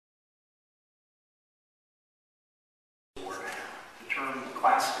term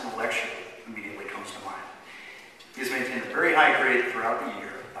class intellectual immediately comes to mind. He has maintained a very high grade throughout the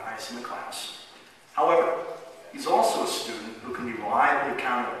year, the highest in the class. However, he's also a student who can be reliably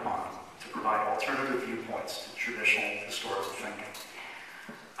counted upon to provide alternative viewpoints to traditional historical thinking.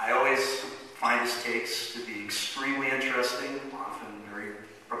 I always find his takes to be extremely interesting, often very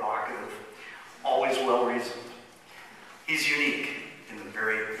provocative, always well-reasoned. He's unique in the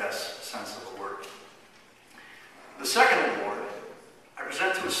very best sense of the word. The second award I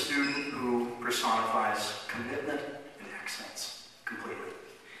present to a student who personifies commitment and excellence completely.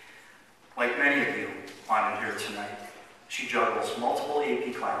 Like many of you honored here tonight, she juggles multiple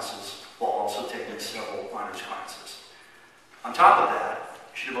AP classes while also taking several honors classes. On top of that,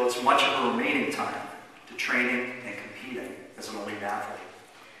 she devotes much of her remaining time to training and competing as an elite athlete.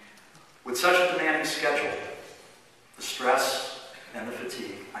 With such a demanding schedule, the stress and the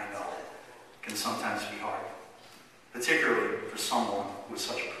fatigue, I know, can sometimes be hard, particularly for someone who is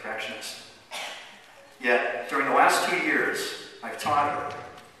such a perfectionist. Yet, during the last 2 years, I've taught her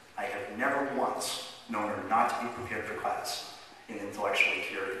I have never once known her not to be prepared for class and intellectually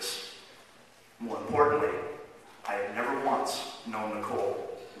curious. More importantly, I have never once known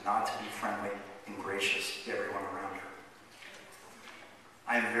Nicole not to be friendly and gracious to everyone around her.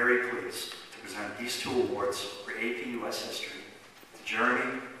 I am very pleased to present these two awards for AP US History to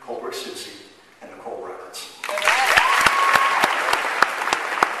Jeremy Colbrook-Susi and Nicole Roberts.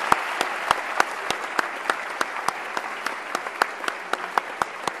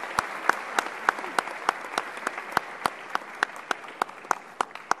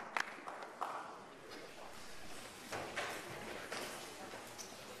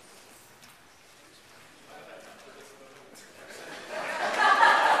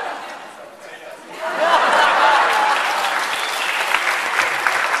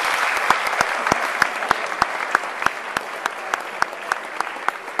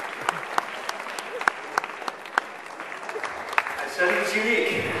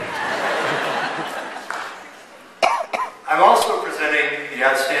 Unique. I'm also presenting the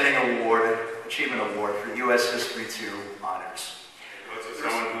Outstanding Achievement Award for U.S. History 2 Honors. It goes to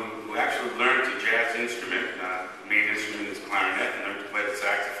someone who actually learned a jazz instrument. The main instrument is clarinet, and learned to play the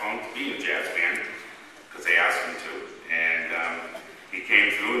saxophone to be in a jazz band because they asked him to. And he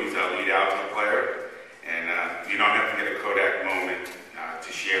came through, and he's a lead alto player,